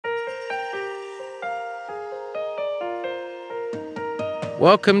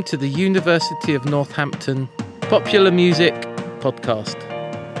Welcome to the University of Northampton Popular Music Podcast.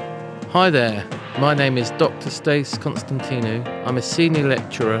 Hi there, my name is Dr. Stace Constantinou. I'm a senior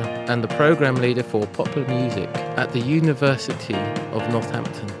lecturer and the programme leader for popular music at the University of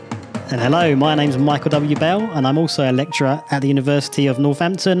Northampton. And hello, my name's Michael W. Bell and I'm also a lecturer at the University of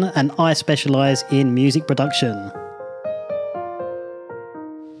Northampton and I specialise in music production.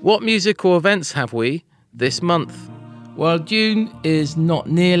 What musical events have we this month? Well, June is not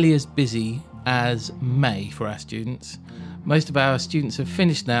nearly as busy as May for our students. Most of our students have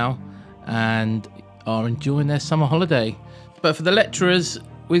finished now and are enjoying their summer holiday. But for the lecturers,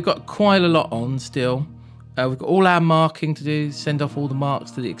 we've got quite a lot on still. We've got all our marking to do, send off all the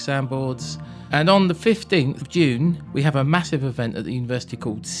marks to the exam boards. And on the 15th of June, we have a massive event at the university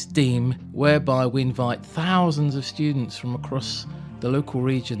called STEAM, whereby we invite thousands of students from across the local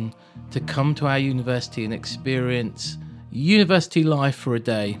region to come to our university and experience university life for a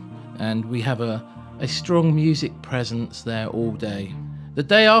day. And we have a strong music presence there all day. The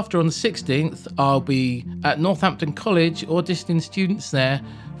day after, on the 16th, I'll be at Northampton College auditioning students there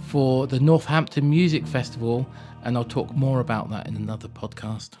for the Northampton Music Festival, and I'll talk more about that in another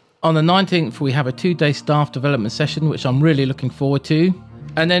podcast. On the 19th, we have a 2-day staff development session, which I'm really looking forward to.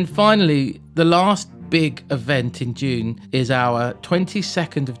 And then finally, the last big event in June is our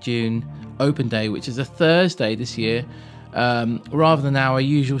 22nd of June Open Day, which is a Thursday this year, rather than our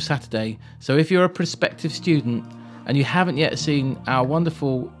usual Saturday. So if you're a prospective student and you haven't yet seen our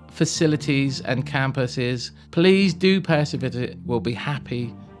wonderful facilities and campuses, please do pay us a visit. We'll be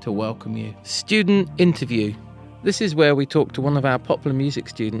happy to welcome you. Student interview. This is where we talk to one of our popular music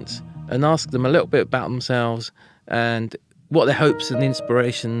students and ask them a little bit about themselves and what their hopes and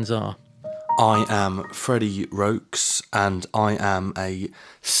inspirations are. I am Freddie Roques and I am a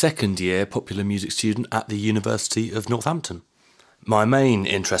second-year popular music student at the University of Northampton. My main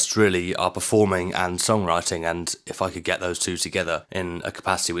interests really are performing and songwriting, and if I could get those two together in a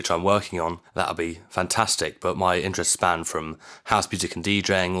capacity which I'm working on, that would be fantastic. But my interests span from house music and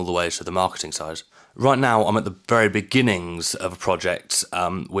DJing all the way to the marketing side. Right now I'm at the very beginnings of a project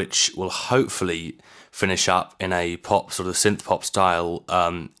which will hopefully finish up in a pop, sort of synth pop style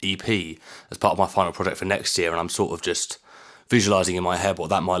EP as part of my final project for next year, and I'm sort of just visualising in my head what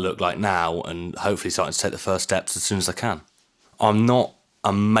that might look like now and hopefully starting to take the first steps as soon as I can. I'm not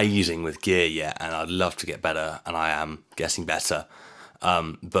amazing with gear yet and I'd love to get better, and I am getting better,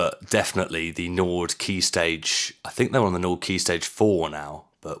 but definitely the Nord key stage, I think they're on the Nord key stage 4 now,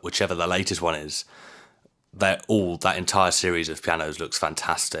 but whichever the latest one is, that entire series of pianos looks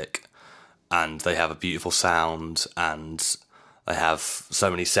fantastic. And they have a beautiful sound, and they have so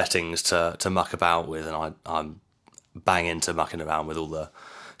many settings to muck about with, and I'm bang into mucking around with all the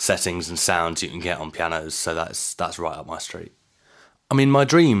settings and sounds you can get on pianos, so that's right up my street. I mean, my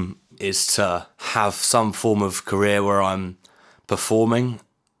dream is to have some form of career where I'm performing,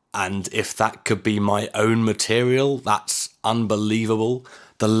 and if that could be my own material, that's unbelievable.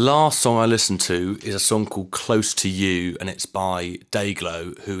 The last song I listened to is a song called Close to You, and it's by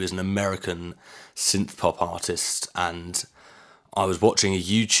Dayglow, who is an American synth pop artist. And I was watching a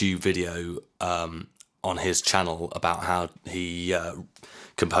YouTube video on his channel about how he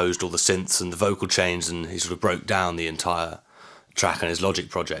composed all the synths and the vocal chains, and he sort of broke down the entire track on his Logic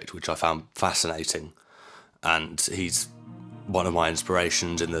project, which I found fascinating. And he's one of my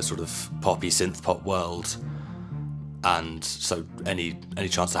inspirations in the sort of poppy synth pop world. And so any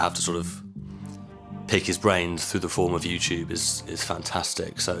chance I have to sort of pick his brains through the form of YouTube is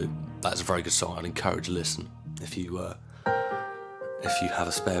fantastic. So that's a very good song. I'd encourage a listen if you have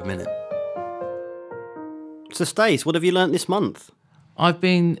a spare minute. So Stace, what have you learnt this month? I've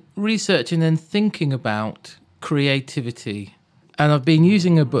been researching and thinking about creativity, and I've been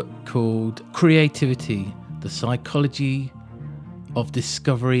using a book called Creativity, The Psychology of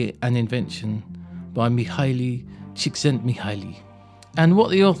Discovery and Invention by Mihaly Csikszentmihalyi. And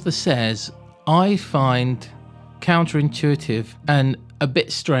what the author says, I find counterintuitive and a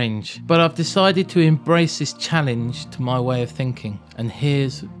bit strange, but I've decided to embrace this challenge to my way of thinking. And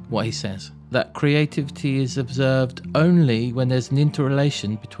here's what he says: that creativity is observed only when there's an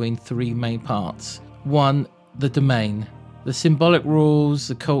interrelation between three main parts. One, the domain, the symbolic rules,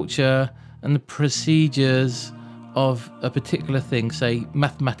 the culture, and the procedures of a particular thing, say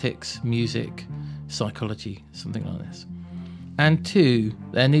mathematics, music, psychology, something like this. And two,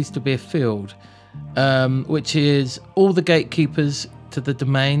 there needs to be a field, which is all the gatekeepers to the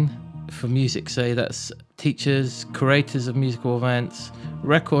domain. For music, say that's teachers, curators of musical events,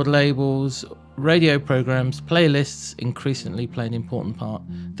 record labels, radio programs, playlists increasingly play an important part.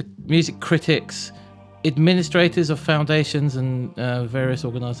 The music critics, administrators of foundations and various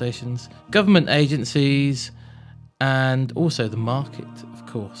organisations, government agencies, and also the market, of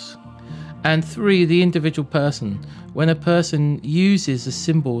course. And 3, the individual person. When a person uses the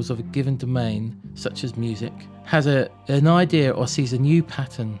symbols of a given domain, such as music, has an idea or sees a new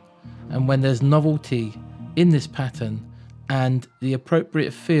pattern, and when there's novelty in this pattern and the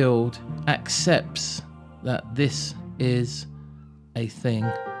appropriate field accepts that this is a thing,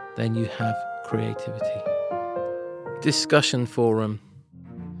 then you have creativity. Discussion forum.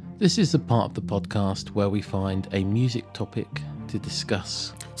 This is the part of the podcast where we find a music topic to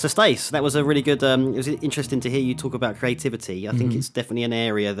discuss. So Stace, that was a really good, it was interesting to hear you talk about creativity. I think it's definitely an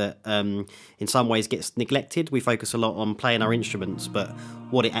area that in some ways gets neglected. We focus a lot on playing our instruments, but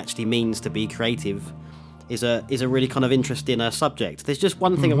what it actually means to be creative is a really kind of interesting subject. There's just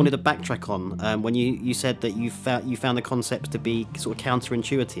one thing I wanted to backtrack on. When you said that you found the concepts to be sort of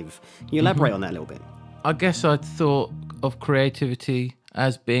counterintuitive. Can you elaborate on that a little bit? I guess I'd thought of creativity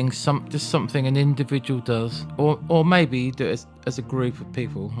as being just something an individual does, or maybe you do it as a group of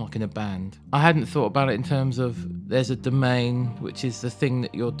people, like in a band. I hadn't thought about it in terms of there's a domain, which is the thing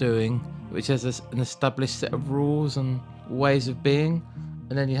that you're doing, which has an established set of rules and ways of being,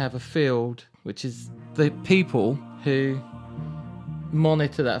 and then you have a field, which is the people who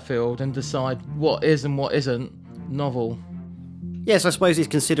monitor that field and decide what is and what isn't novel. Yes, I suppose it's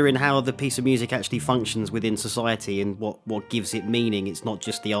considering how the piece of music actually functions within society and what gives it meaning. It's not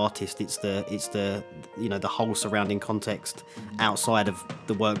just the artist; it's the the whole surrounding context outside of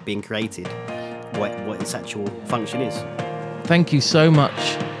the work being created. What its actual function is. Thank you so much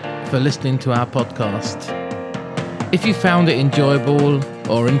for listening to our podcast. If you found it enjoyable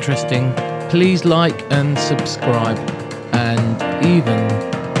or interesting, please like and subscribe, and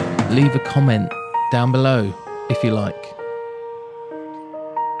even leave a comment down below if you like.